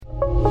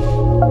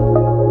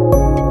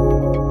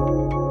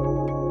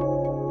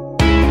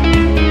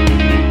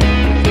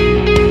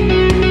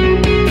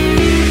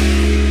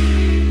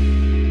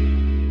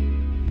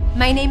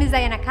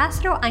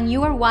Castro, and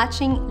you are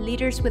watching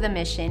Leaders with a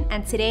Mission.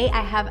 And today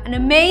I have an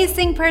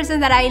amazing person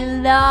that I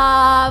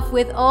love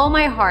with all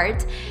my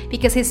heart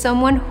because he's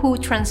someone who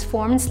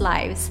transforms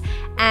lives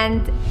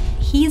and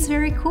he's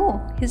very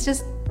cool. He's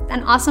just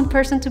an awesome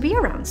person to be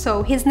around.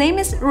 So his name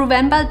is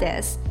Ruben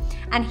Valdez,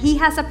 and he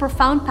has a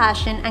profound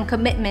passion and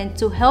commitment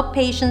to help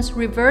patients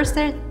reverse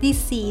their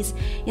disease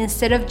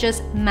instead of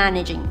just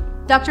managing.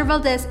 Dr.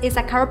 Valdez is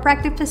a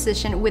chiropractic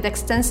physician with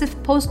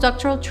extensive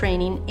postdoctoral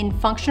training in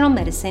functional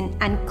medicine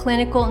and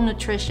clinical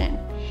nutrition.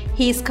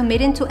 He is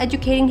committed to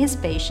educating his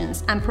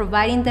patients and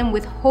providing them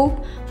with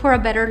hope for a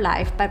better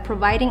life by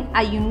providing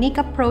a unique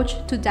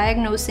approach to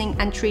diagnosing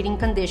and treating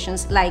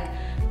conditions like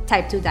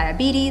type 2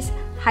 diabetes,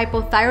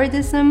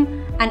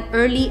 hypothyroidism, and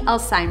early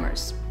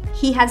Alzheimer's.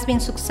 He has been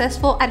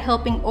successful at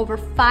helping over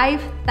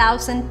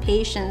 5,000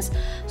 patients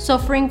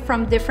suffering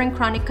from different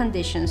chronic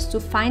conditions to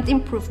find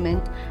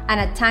improvement and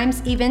at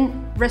times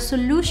even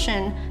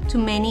resolution to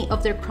many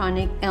of their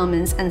chronic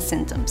ailments and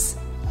symptoms.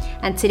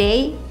 And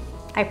today,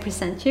 I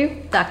present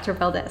you Dr.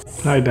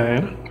 Valdez. Hi,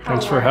 Diana.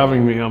 Thanks for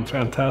having me. I'm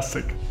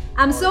fantastic.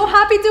 I'm so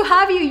happy to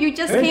have you. You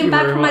just came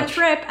back from a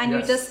trip and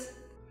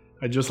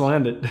I just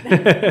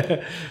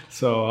landed.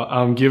 So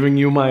I'm giving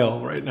you my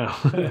all right now.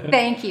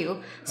 Thank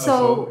you.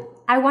 So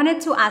I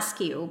wanted to ask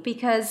you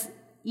because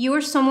you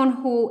are someone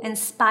who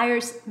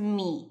inspires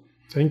me.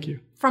 Thank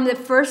you. From the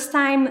first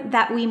time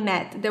that we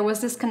met, there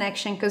was this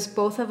connection because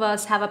both of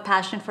us have a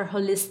passion for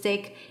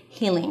holistic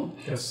healing.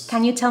 Yes.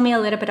 Can you tell me a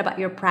little bit about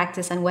your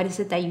practice and what is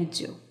it that you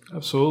do?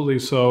 Absolutely.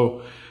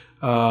 So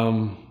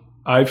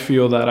I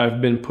feel that I've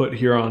been put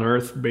here on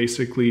earth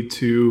basically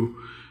to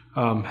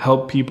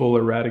help people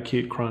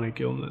eradicate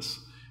chronic illness.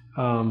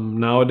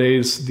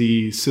 Nowadays,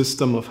 the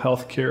system of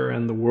healthcare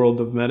and the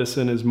world of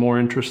medicine is more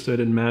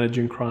interested in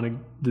managing chronic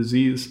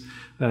disease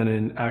than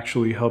in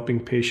actually helping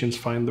patients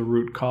find the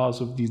root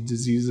cause of these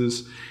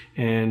diseases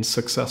and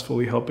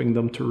successfully helping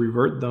them to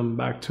revert them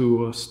back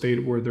to a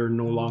state where they're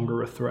no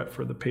longer a threat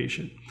for the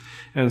patient.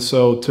 And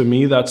so to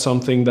me, that's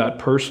something that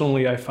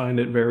personally I find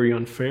it very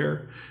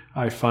unfair.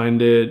 I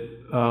find it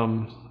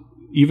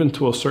even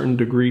to a certain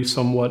degree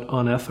somewhat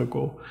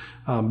unethical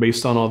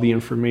based on all the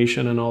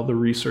information and all the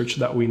research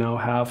that we now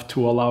have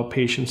to allow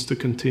patients to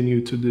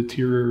continue to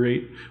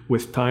deteriorate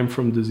with time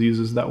from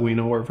diseases that we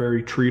know are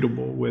very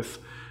treatable with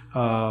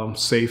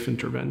safe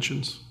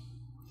interventions.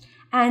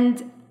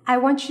 And I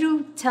want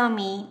you to tell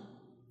me,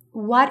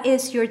 what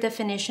is your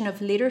definition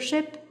of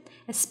leadership,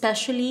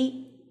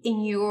 especially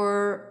in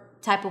your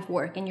type of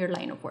work, in your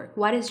line of work?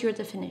 What is your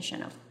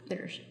definition of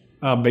leadership?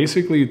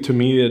 Basically, to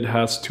me, it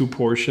has two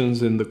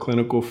portions in the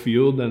clinical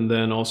field and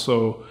then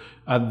also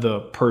at the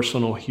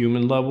personal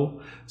human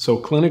level. So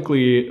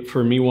clinically,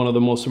 for me, one of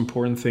the most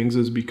important things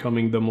is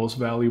becoming the most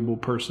valuable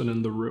person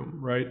in the room,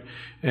 right?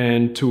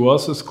 And to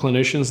us as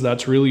clinicians,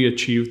 that's really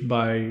achieved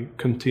by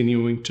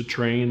continuing to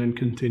train and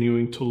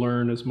continuing to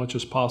learn as much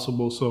as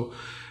possible. So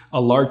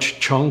a large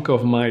chunk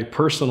of my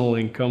personal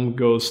income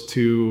goes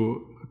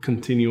to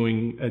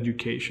continuing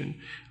education.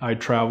 I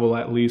travel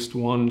at least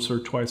once or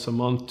twice a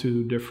month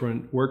to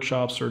different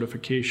workshops,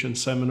 certification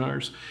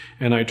seminars,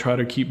 and I try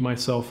to keep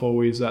myself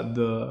always at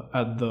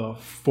the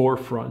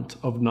forefront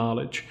of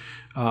knowledge.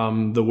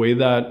 The way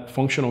that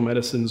functional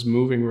medicine is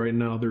moving right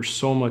now, there's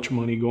so much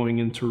money going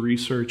into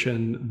research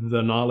and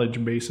the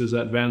knowledge base is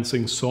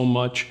advancing so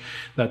much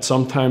that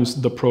sometimes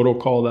the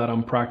protocol that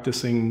I'm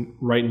practicing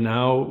right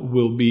now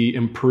will be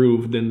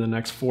improved in the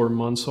next 4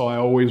 months. So I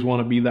always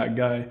want to be that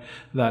guy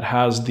that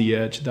has the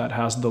edge, that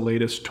has the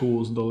latest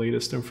tools, the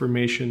latest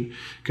information,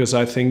 because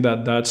I think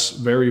that that's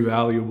very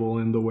valuable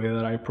in the way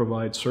that I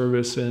provide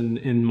service and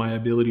in my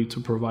ability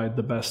to provide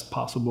the best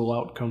possible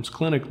outcomes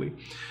clinically.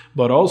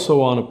 But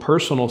also on a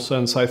personal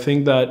sense, I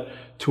think that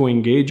to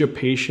engage a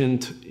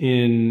patient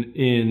in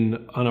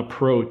an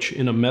approach,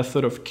 in a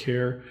method of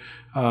care,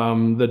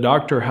 the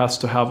doctor has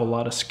to have a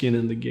lot of skin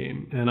in the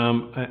game.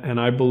 And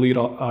I believe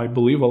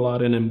a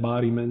lot in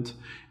embodiment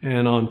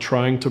and on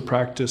trying to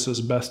practice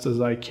as best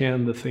as I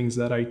can the things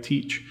that I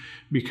teach,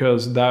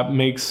 because that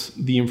makes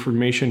the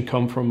information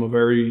come from a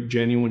very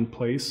genuine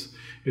place.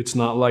 It's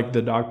not like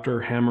the doctor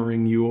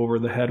hammering you over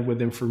the head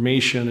with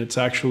information. It's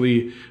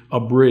actually a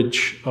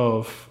bridge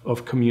of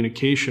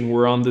communication.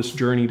 We're on this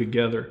journey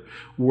together.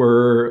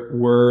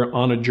 We're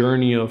on a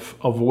journey of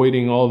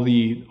avoiding all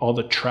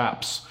the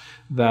traps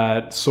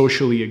that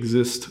socially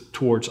exist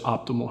towards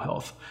optimal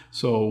health.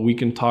 So we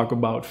can talk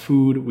about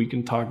food, we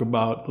can talk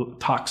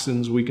about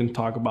toxins, we can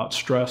talk about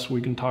stress,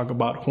 we can talk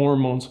about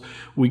hormones,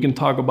 we can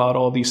talk about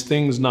all these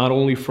things, not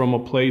only from a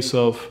place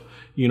of,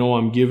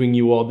 I'm giving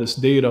you all this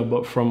data,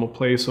 but from a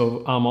place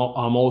of I'm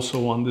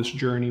also on this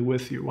journey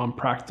with you. I'm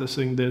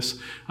practicing this.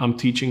 I'm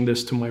teaching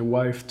this to my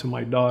wife, to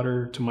my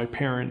daughter, to my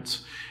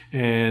parents.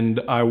 And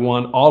I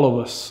want all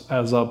of us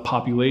as a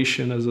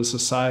population, as a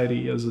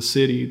society, as a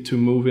city to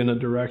move in a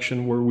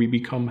direction where we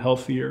become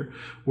healthier,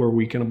 where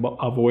we can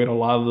avoid a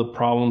lot of the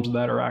problems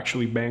that are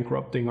actually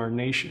bankrupting our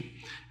nation.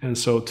 And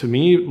so to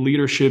me,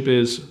 leadership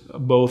is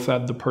both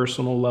at the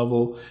personal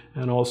level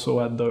and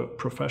also at the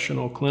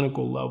professional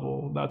clinical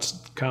level.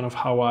 kind of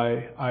how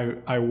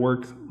I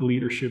work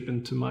leadership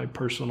into my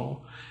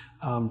personal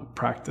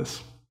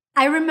practice.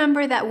 I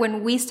remember that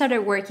when we started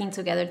working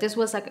together, this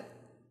was like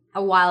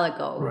a while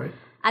ago. Right.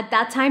 At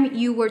that time,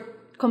 you were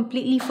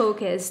completely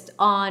focused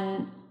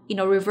on,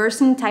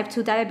 reversing type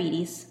 2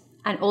 diabetes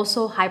and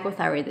also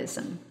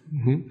hypothyroidism,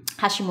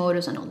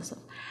 Hashimoto's and all this stuff.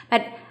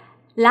 But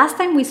last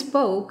time we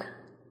spoke,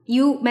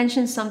 you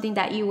mentioned something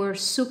that you were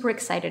super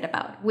excited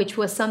about, which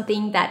was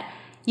something that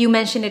you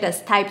mentioned it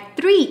as type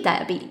 3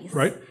 diabetes.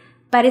 Right.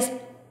 But it's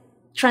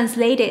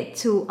translated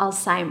to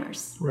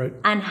Alzheimer's. Right.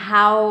 And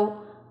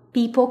how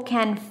people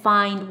can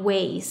find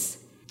ways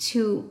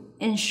to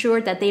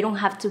ensure that they don't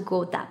have to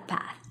go that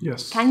path.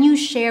 Yes. Can you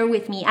share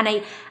with me?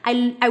 And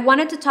I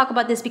wanted to talk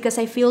about this because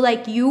I feel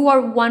like you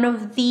are one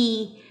of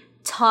the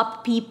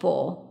top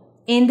people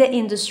in the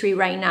industry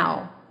right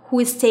now who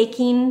is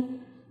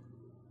taking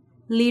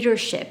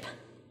leadership,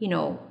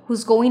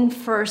 who's going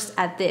first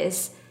at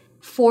this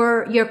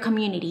for your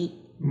community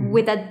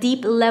with a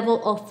deep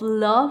level of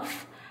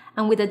love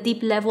and with a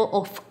deep level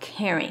of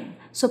caring.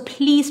 So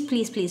please,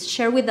 please, please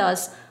share with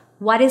us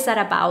what is that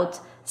about,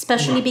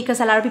 especially because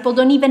a lot of people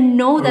don't even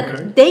know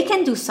that they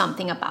can do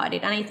something about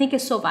it. And I think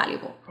it's so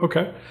valuable.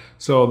 Okay.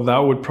 So that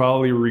would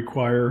probably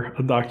require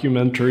a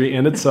documentary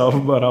in itself,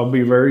 but I'll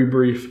be very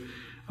brief.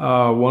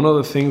 One of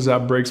the things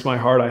that breaks my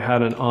heart, I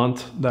had an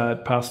aunt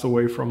that passed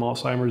away from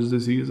Alzheimer's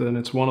disease, and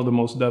it's one of the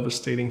most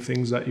devastating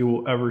things that you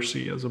will ever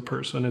see as a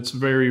person. It's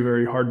very,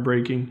 very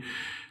heartbreaking.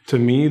 To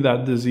me,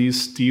 that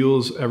disease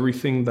steals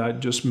everything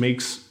that just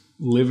makes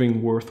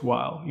living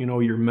worthwhile.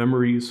 Your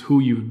memories, who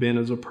you've been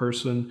as a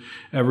person,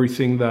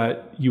 everything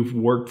that you've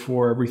worked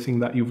for, everything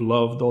that you've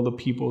loved, all the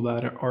people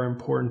that are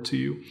important to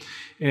you.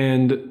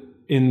 And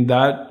in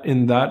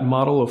that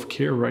model of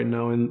care right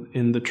now,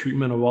 in the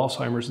treatment of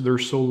Alzheimer's,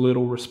 there's so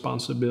little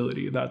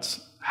responsibility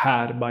that's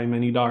had by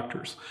many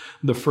doctors.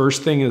 The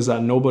first thing is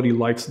that nobody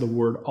likes the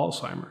word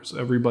Alzheimer's.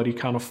 Everybody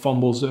kind of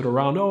fumbles it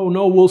around. Oh,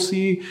 no, we'll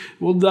see.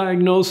 We'll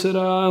diagnose it.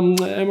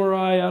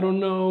 MRI, I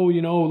don't know.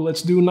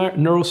 Let's do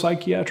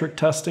neuropsychiatric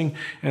testing.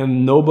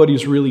 And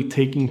nobody's really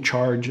taking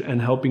charge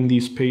and helping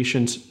these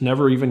patients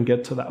never even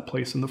get to that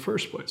place in the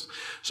first place.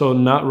 So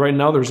right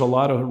now, there's a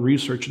lot of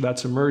research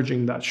that's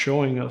emerging that's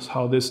showing us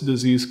how this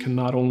disease can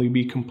not only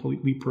be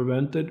completely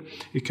prevented,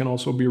 it can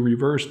also be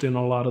reversed in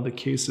a lot of the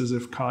cases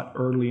if caught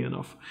early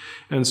enough.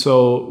 And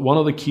so one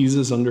of the keys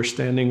is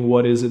understanding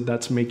what is it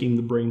that's making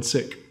the brain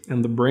sick.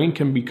 And the brain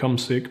can become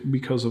sick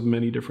because of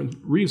many different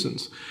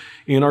reasons.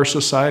 In our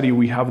society,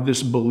 we have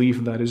this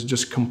belief that is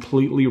just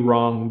completely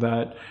wrong,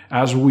 that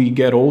as we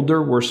get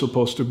older, we're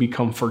supposed to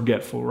become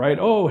forgetful, right?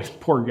 Oh,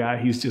 poor guy,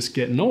 he's just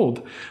getting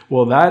old.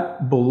 Well,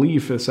 that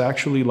belief is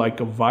actually like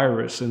a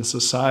virus in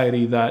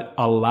society that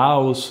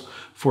allows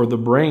for the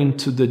brain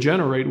to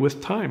degenerate with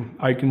time.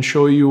 I can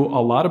show you a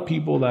lot of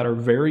people that are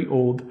very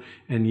old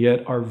and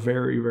yet are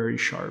very, very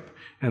sharp.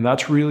 And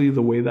that's really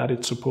the way that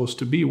it's supposed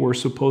to be. We're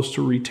supposed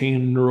to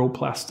retain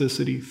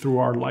neuroplasticity through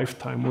our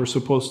lifetime. We're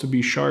supposed to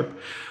be sharp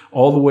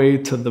all the way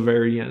to the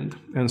very end.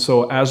 And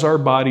so as our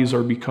bodies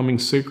are becoming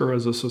sicker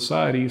as a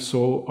society,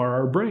 so are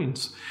our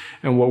brains.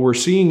 And what we're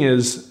seeing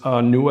is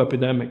a new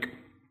epidemic,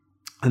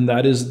 and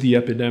that is the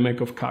epidemic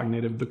of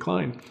cognitive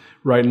decline.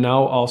 Right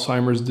now,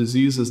 Alzheimer's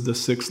disease is the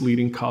 6th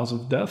leading cause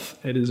of death.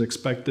 It is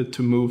expected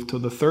to move to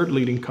the 3rd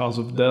leading cause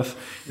of death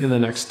in the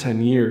next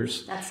 10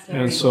 years. That's scary.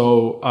 And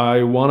so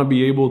I want to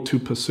be able to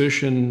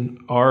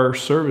position our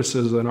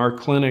services and our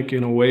clinic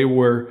in a way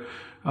where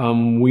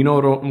we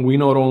not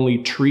only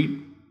treat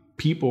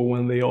people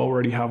when they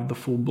already have the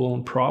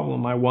full-blown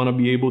problem. I want to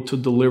be able to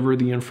deliver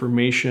the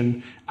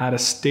information at a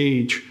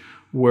stage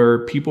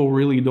where people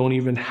really don't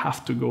even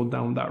have to go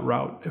down that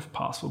route if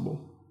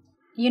possible.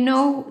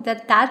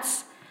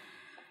 That's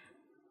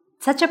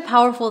such a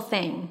powerful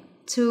thing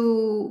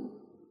to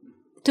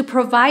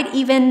provide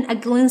even a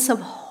glimpse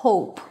of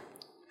hope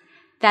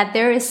that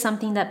there is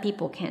something that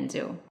people can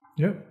do.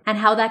 Yeah. And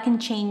how that can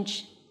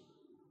change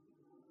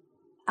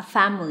a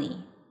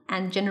family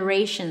and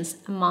generations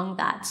among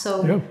that.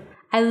 So yeah.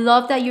 I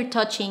love that you're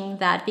touching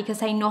that,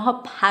 because I know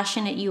how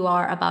passionate you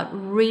are about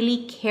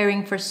really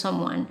caring for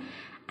someone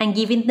and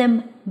giving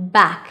them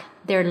back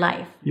their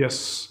life.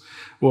 Yes.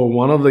 Well,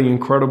 one of the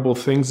incredible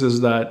things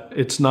is that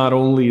it's not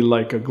only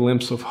like a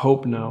glimpse of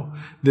hope now.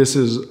 This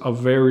is a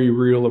very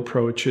real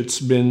approach. It's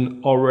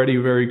been already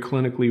very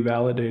clinically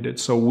validated.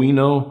 So we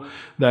know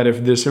that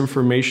if this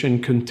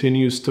information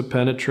continues to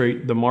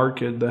penetrate the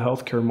market, the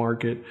healthcare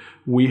market,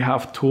 we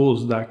have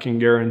tools that can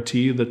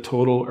guarantee the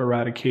total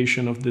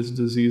eradication of this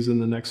disease in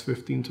the next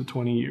 15 to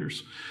 20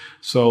 years.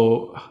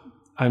 So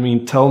I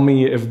mean, tell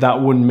me if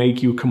that wouldn't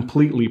make you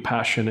completely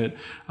passionate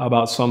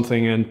about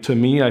something. And to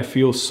me, I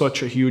feel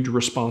such a huge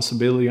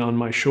responsibility on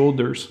my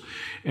shoulders.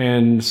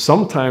 And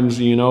sometimes,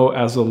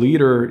 as a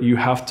leader, you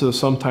have to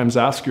sometimes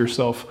ask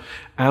yourself,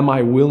 am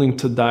I willing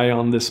to die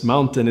on this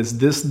mountain? Is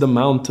this the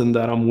mountain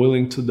that I'm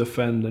willing to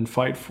defend and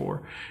fight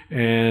for?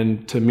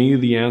 And to me,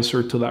 the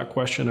answer to that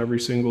question every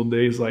single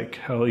day is like,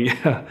 hell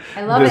yeah,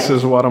 this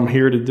is what I'm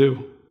here to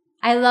do.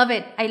 I love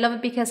it. I love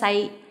it because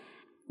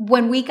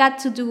when we got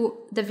to do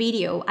the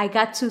video, I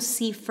got to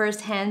see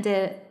firsthand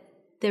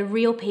the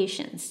real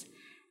patients,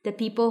 the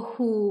people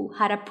who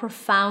had a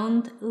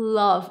profound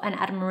love and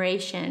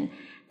admiration,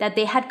 that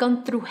they had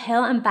gone through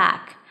hell and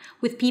back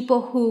with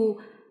people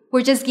who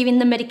were just giving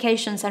them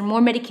medications and more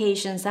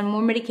medications and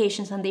more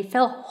medications, and they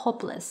felt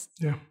hopeless.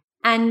 Yeah.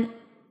 And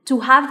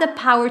to have the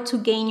power to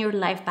gain your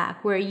life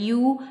back, where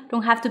you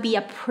don't have to be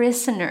a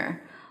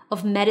prisoner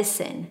of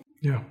medicine.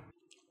 Yeah.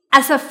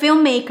 As a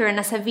filmmaker and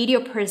as a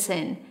video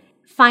person,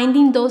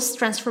 finding those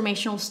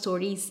transformational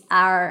stories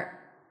are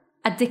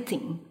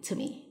addicting to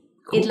me.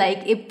 Cool.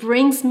 It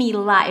brings me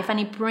life, and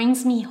it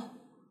brings me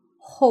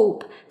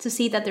hope to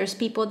see that there's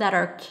people that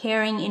are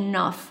caring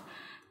enough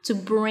to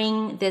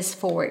bring this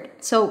forward.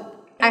 So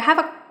I have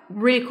a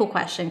really cool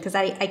question, because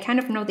I kind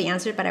of know the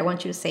answer, but I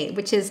want you to say it,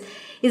 which is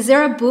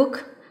there a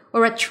book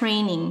or a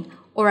training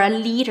or a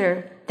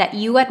leader that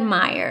you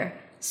admire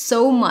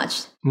so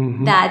much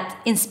that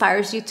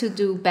inspires you to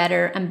do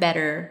better and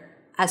better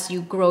as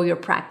you grow your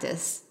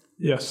practice?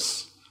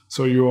 Yes.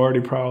 So you already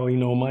probably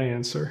know my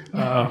answer.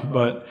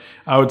 But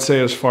I would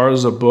say, as far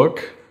as a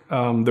book,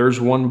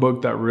 there's one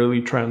book that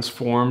really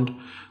transformed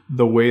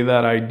the way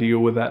that I deal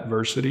with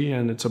adversity,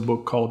 and it's a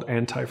book called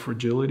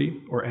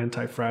Anti-Fragility or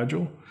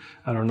Anti-Fragile.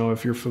 I don't know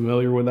if you're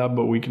familiar with that,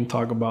 but we can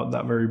talk about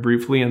that very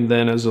briefly. And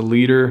then as a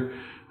leader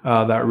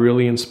that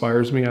really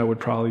inspires me, I would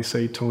probably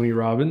say Tony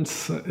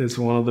Robbins is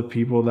one of the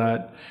people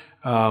that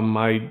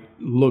I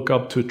look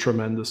up to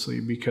tremendously,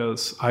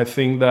 because I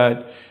think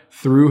that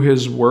through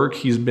his work,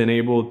 he's been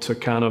able to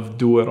kind of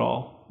do it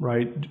all,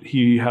 right?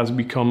 He has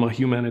become a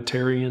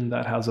humanitarian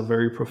that has a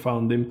very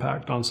profound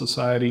impact on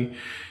society.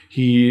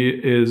 He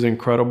is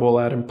incredible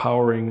at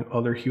empowering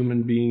other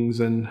human beings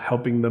and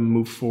helping them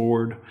move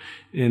forward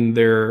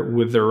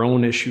with their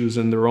own issues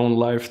in their own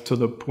life, to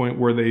the point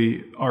where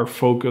they are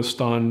focused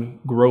on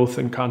growth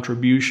and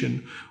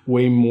contribution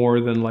way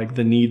more than like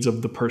the needs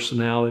of the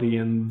personality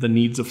and the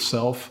needs of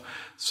self.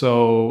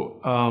 So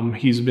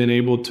he's been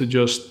able to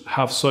just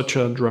have such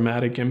a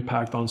dramatic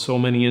impact on so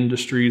many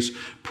industries,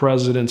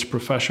 presidents,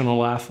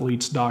 professional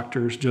athletes,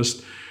 doctors,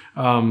 just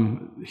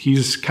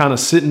he's kind of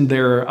sitting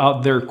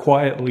out there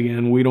quietly,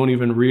 and we don't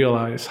even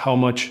realize how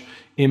much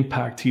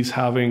impact he's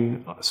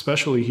having,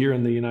 especially here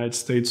in the United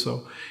States.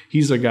 So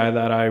he's a guy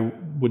that I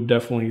would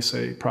definitely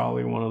say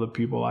probably one of the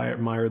people I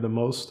admire the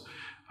most.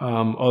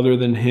 Other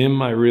than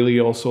him, I really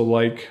also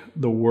like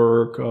the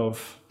work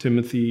of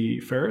Tim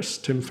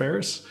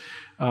Ferriss.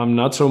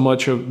 Not so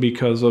much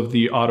because of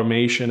the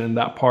automation and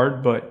that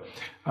part, but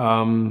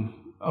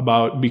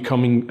about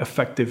becoming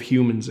effective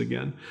humans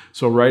again.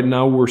 So right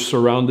now we're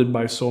surrounded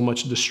by so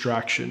much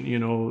distraction,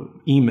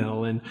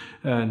 email and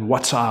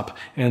WhatsApp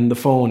and the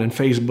phone and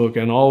Facebook,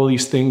 and all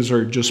these things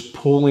are just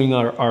pulling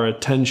our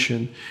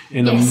attention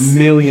in a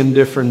million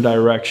different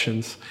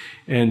directions.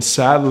 And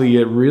sadly,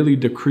 it really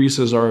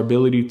decreases our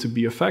ability to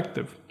be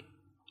effective.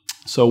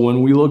 So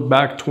when we look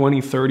back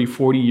 20, 30,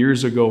 40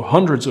 years ago,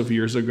 hundreds of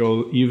years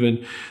ago,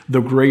 even, the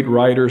great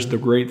writers, the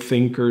great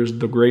thinkers,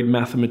 the great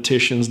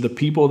mathematicians, the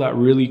people that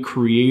really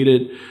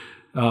created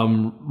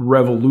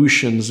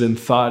revolutions in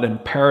thought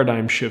and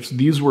paradigm shifts,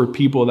 these were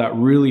people that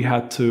really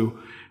had to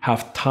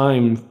have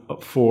time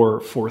for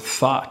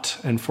thought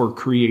and for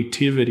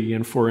creativity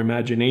and for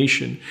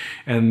imagination.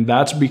 And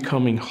that's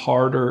becoming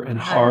harder and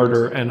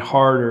harder and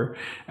harder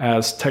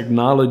as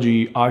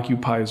technology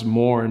occupies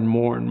more and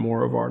more and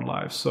more of our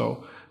lives.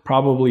 So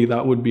probably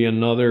that would be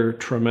another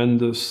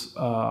tremendous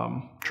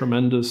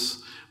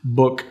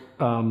book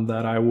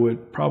that I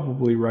would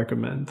probably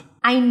recommend.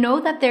 I know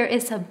that there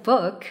is a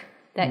book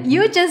that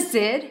you just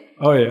did.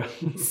 Oh, yeah.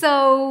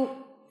 So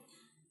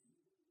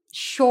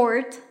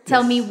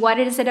tell me, what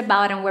is it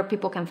about and where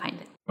people can find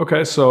it?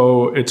 Okay,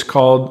 so it's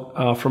called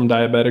From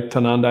Diabetic to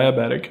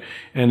Non-Diabetic,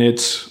 and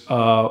it's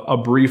a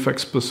brief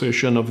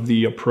exposition of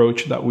the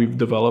approach that we've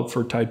developed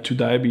for type 2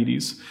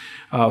 diabetes.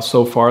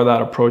 So far,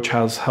 that approach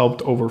has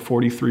helped over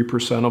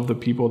 43% of the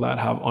people that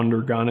have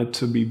undergone it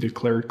to be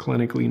declared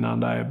clinically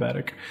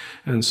non-diabetic.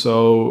 And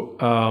so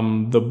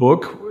the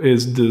book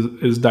is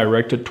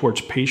directed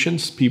towards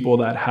patients, people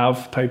that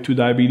have type 2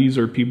 diabetes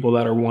or people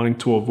that are wanting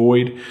to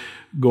avoid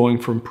going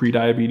from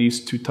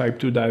prediabetes to type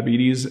 2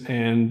 diabetes.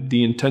 And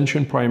the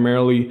intention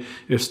primarily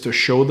is to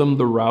show them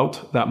the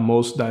route that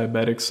most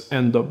diabetics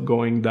end up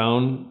going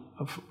down,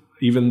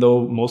 even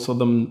though most of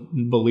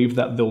them believe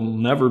that they'll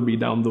never be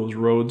down those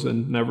roads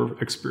and never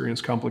experience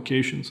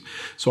complications.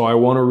 So I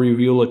want to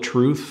reveal a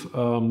truth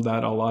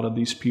that a lot of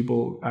these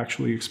people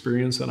actually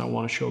experience, and I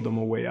want to show them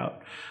a way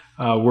out.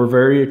 We're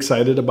very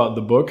excited about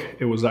the book.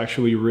 It was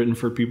actually written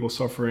for people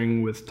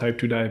suffering with type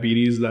 2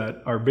 diabetes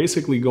that are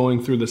basically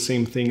going through the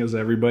same thing as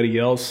everybody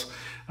else.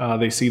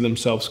 They see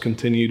themselves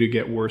continue to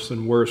get worse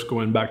and worse,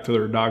 going back to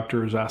their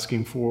doctors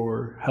asking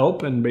for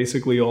help, and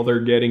basically all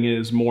they're getting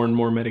is more and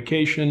more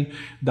medication,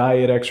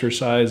 diet,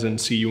 exercise, and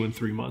see you in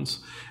 3 months.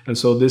 And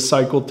so this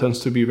cycle tends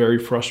to be very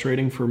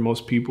frustrating for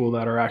most people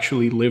that are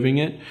actually living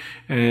it.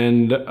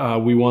 And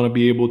we want to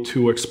be able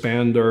to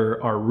expand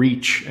our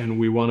reach, and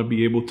we want to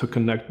be able to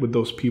connect with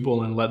those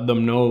people and let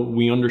them know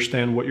we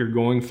understand what you're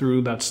going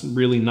through. That's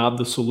really not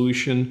the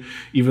solution,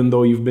 even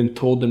though you've been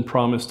told and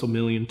promised a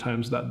million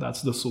times that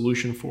that's the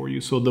solution for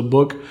you. So the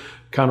book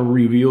kind of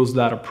reveals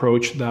that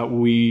approach that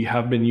we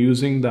have been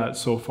using that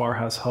so far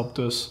has helped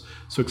us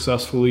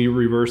successfully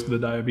reverse the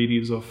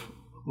diabetes of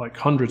like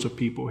hundreds of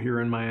people here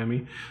in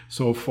Miami.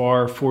 So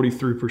far,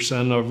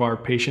 43% of our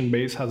patient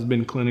base has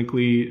been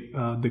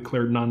clinically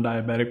declared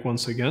non-diabetic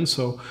once again.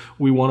 So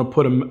we want to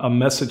put a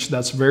message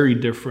that's very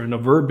different, a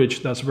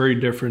verbiage that's very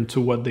different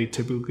to what they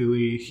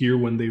typically hear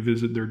when they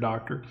visit their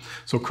doctor.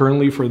 So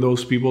currently, for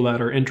those people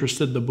that are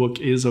interested, the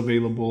book is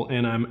available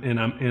in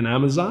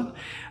Amazon.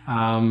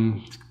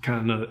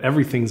 Kind of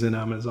everything's in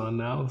Amazon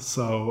now,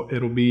 so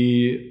it'll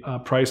be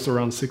priced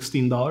around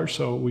 $16.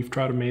 So we've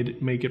tried to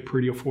make it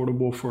pretty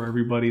affordable for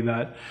everybody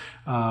that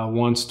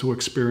wants to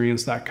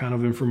experience that kind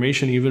of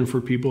information, even for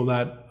people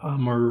that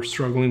are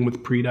struggling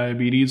with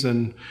prediabetes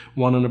and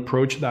want an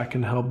approach that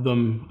can help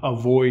them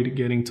avoid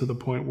getting to the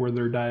point where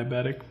they're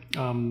diabetic.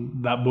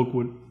 That book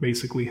would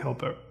basically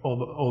help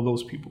all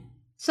those people.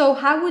 So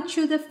how would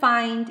you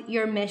define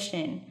your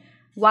mission?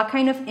 What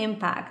kind of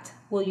impact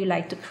will you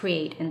like to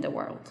create in the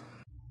world?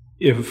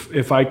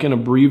 If I can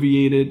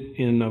abbreviate it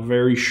in a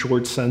very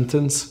short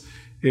sentence,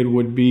 it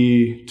would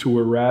be to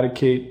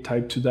eradicate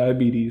type 2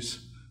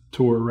 diabetes,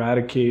 to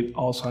eradicate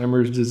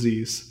Alzheimer's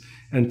disease,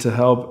 and to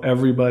help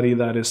everybody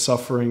that is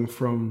suffering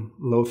from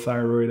low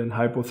thyroid and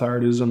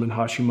hypothyroidism and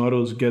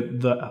Hashimoto's get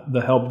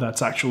the help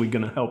that's actually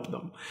going to help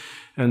them.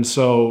 And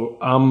so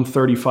I'm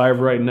 35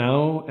 right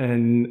now,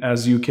 and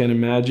as you can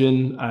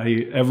imagine,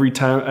 every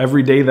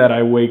day that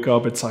I wake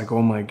up, it's like,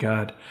 oh my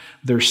God,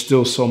 there's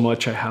still so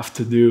much I have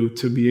to do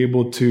to be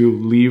able to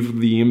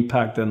leave the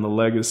impact and the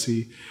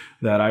legacy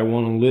that I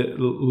want to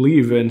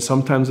leave. And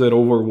sometimes it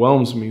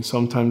overwhelms me.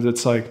 Sometimes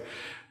it's like,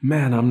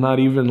 man, I'm not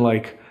even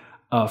like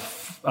a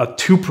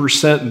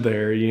 2%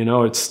 there, you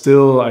know.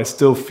 I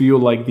still feel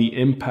like the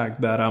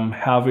impact that I'm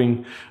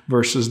having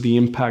versus the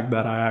impact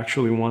that I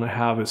actually want to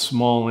have is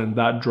small, and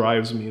that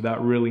drives me.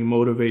 That really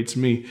motivates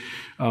me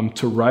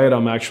to write.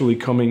 I'm actually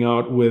coming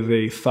out with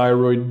a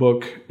thyroid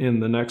book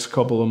in the next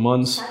couple of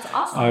months. That's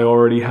awesome. I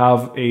already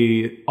have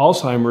a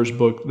Alzheimer's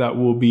book that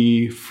will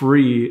be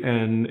free,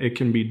 and it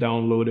can be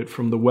downloaded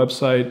from the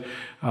website.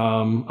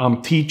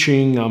 I'm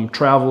teaching, I'm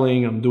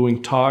traveling, I'm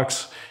doing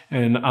talks,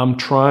 and I'm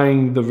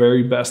trying the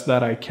very best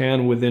that I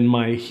can within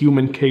my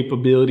human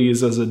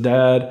capabilities as a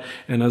dad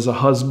and as a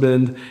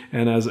husband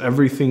and as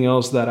everything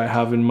else that I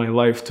have in my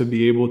life to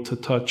be able to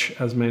touch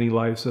as many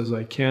lives as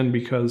I can,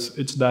 because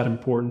it's that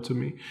important to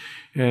me.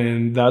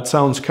 And that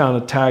sounds kind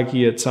of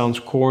tacky, it sounds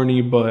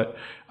corny, but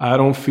I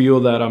don't feel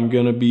that I'm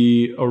going to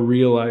be a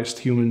realized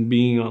human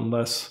being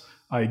unless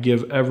I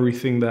give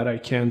everything that I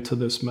can to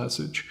this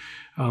message.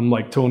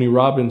 Like Tony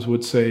Robbins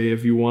would say,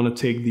 if you want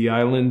to take the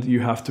island, you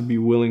have to be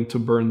willing to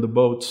burn the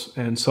boats.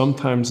 And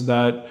sometimes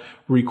that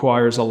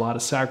requires a lot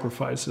of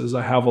sacrifices.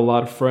 I have a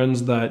lot of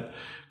friends that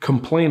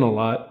complain a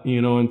lot,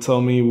 you know, and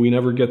tell me, we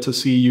never get to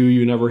see you,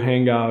 you never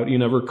hang out, you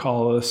never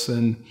call us.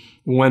 And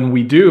when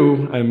we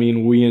do, I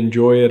mean, we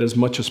enjoy it as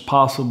much as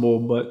possible,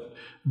 but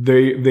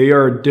they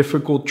are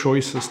difficult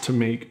choices to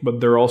make, but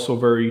they're also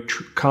very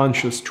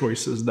conscious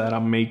choices that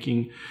I'm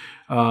making.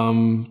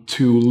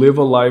 To live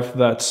a life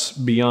that's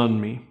beyond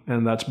me,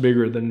 and that's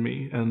bigger than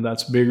me, and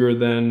that's bigger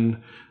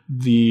than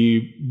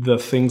the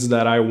things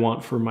that I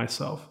want for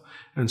myself.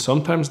 And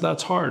sometimes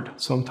that's hard.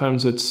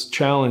 Sometimes it's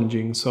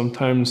challenging.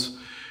 Sometimes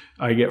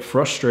I get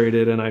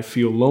frustrated and I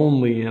feel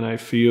lonely and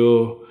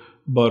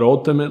but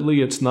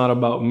ultimately it's not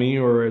about me,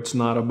 or it's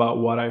not about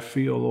what I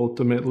feel.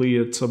 Ultimately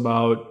it's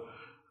about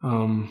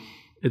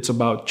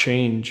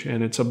change,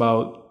 and it's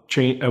about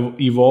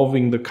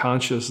evolving the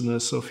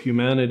consciousness of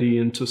humanity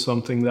into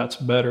something that's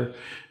better,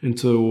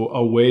 into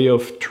a way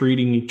of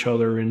treating each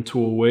other,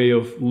 into a way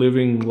of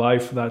living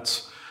life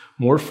that's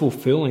more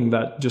fulfilling,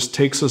 that just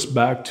takes us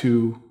back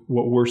to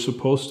what we're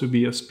supposed to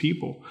be as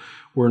people.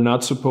 We're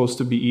not supposed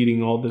to be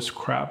eating all this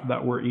crap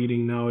that we're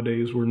eating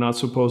nowadays. We're not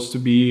supposed to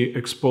be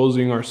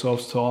exposing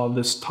ourselves to all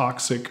this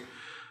toxic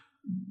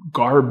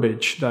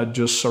garbage that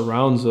just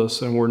surrounds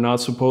us, and we're not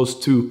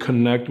supposed to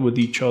connect with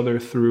each other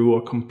through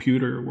a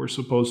computer. We're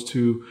supposed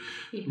to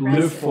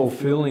live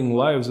fulfilling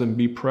lives and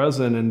be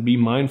present and be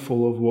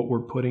mindful of what we're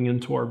putting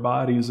into our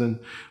bodies and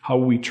how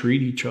we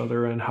treat each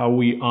other and how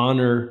we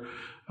honor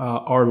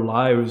our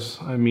lives.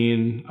 I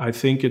mean, I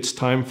think it's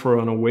time for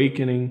an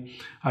awakening.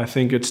 I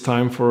think it's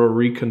time for a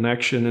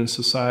reconnection in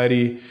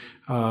society.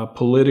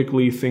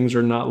 Politically, things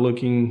are not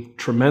looking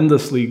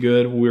tremendously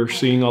good. We're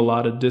seeing a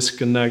lot of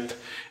disconnect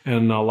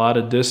and a lot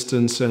of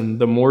distance, and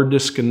the more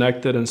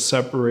disconnected and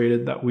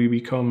separated that we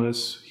become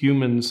as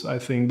humans, I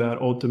think that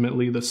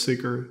ultimately the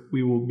sicker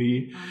we will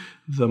be,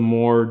 the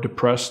more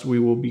depressed we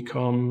will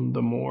become,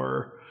 the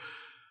more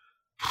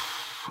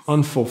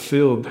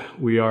unfulfilled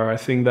we are. I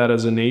think that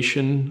as a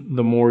nation,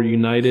 the more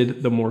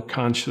united, the more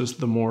conscious,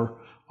 the more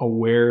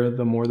aware,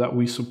 the more that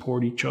we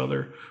support each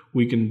other,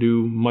 we can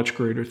do much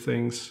greater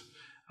things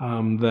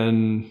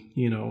than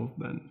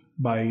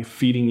by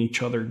feeding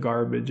each other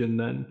garbage and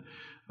then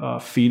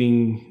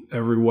feeding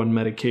everyone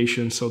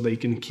medication so they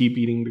can keep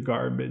eating the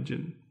garbage.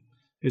 And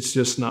it's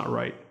just not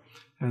right.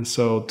 And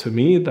so to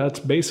me, that's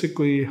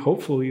basically,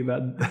 hopefully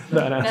that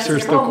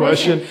answers the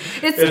question.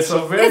 It's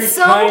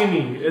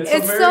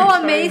so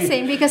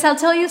amazing because I'll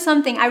tell you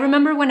something. I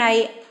remember when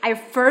I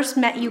first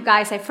met you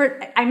guys,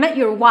 I met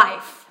your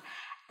wife,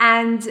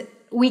 and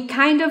we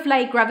kind of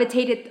like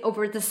gravitated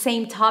over the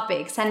same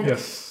topics. And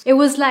It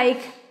was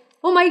like,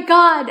 oh my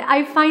God,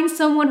 I find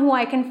someone who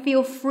I can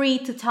feel free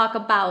to talk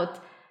about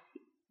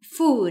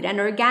food and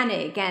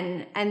organic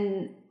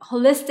and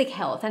holistic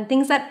health and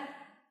things that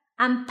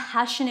I'm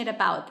passionate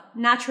about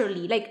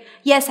naturally. Like,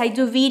 yes, I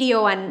do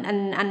video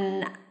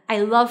and I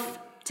love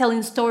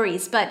telling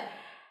stories, but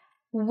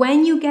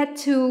when you get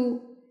to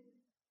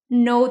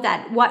know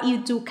that what you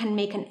do can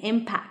make an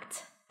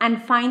impact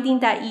and finding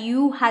that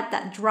you had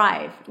that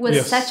drive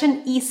was such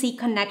an easy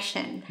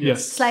connection.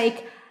 It's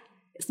like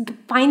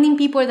finding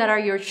people that are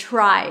your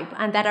tribe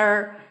and that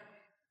are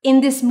in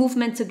this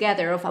movement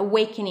together of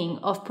awakening,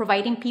 of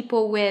providing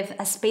people with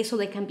a space so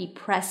they can be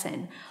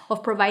present,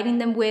 of providing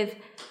them with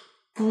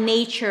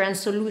nature and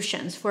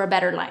solutions for a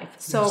better life.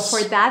 So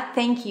for that,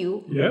 thank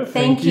you. Yeah,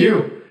 thank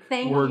you.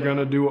 We're going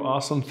to do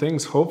awesome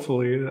things,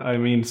 hopefully. I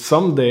mean,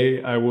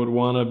 someday I would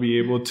want to be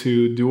able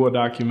to do a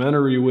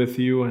documentary with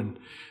you and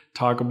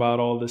talk about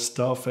all this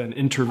stuff and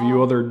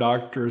interview other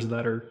doctors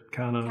that are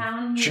kind of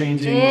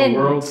changing the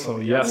world. So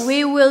yes,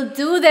 we will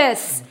do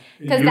this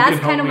because that's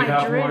kind of my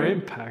have dream. More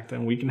impact,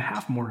 and we can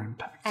have more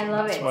impact. So I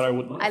love that's it. What I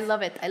would love. I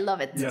love it. I love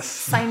it. Yes.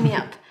 Sign me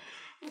up.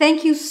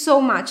 Thank you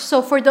so much.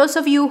 So for those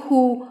of you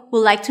who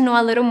would like to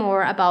know a little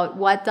more about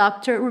what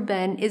Dr.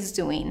 Ruben is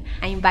doing,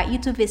 I invite you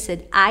to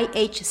visit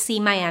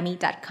ihcmiami.com.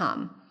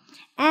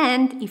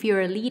 And if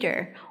you're a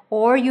leader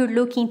or you're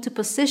looking to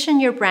position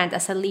your brand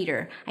as a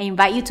leader, I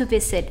invite you to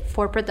visit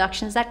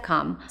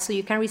forproductions.com so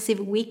you can receive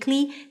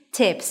weekly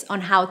tips on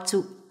how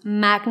to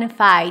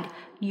magnify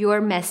your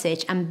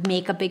message and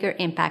make a bigger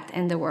impact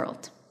in the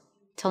world.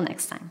 Till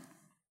next time.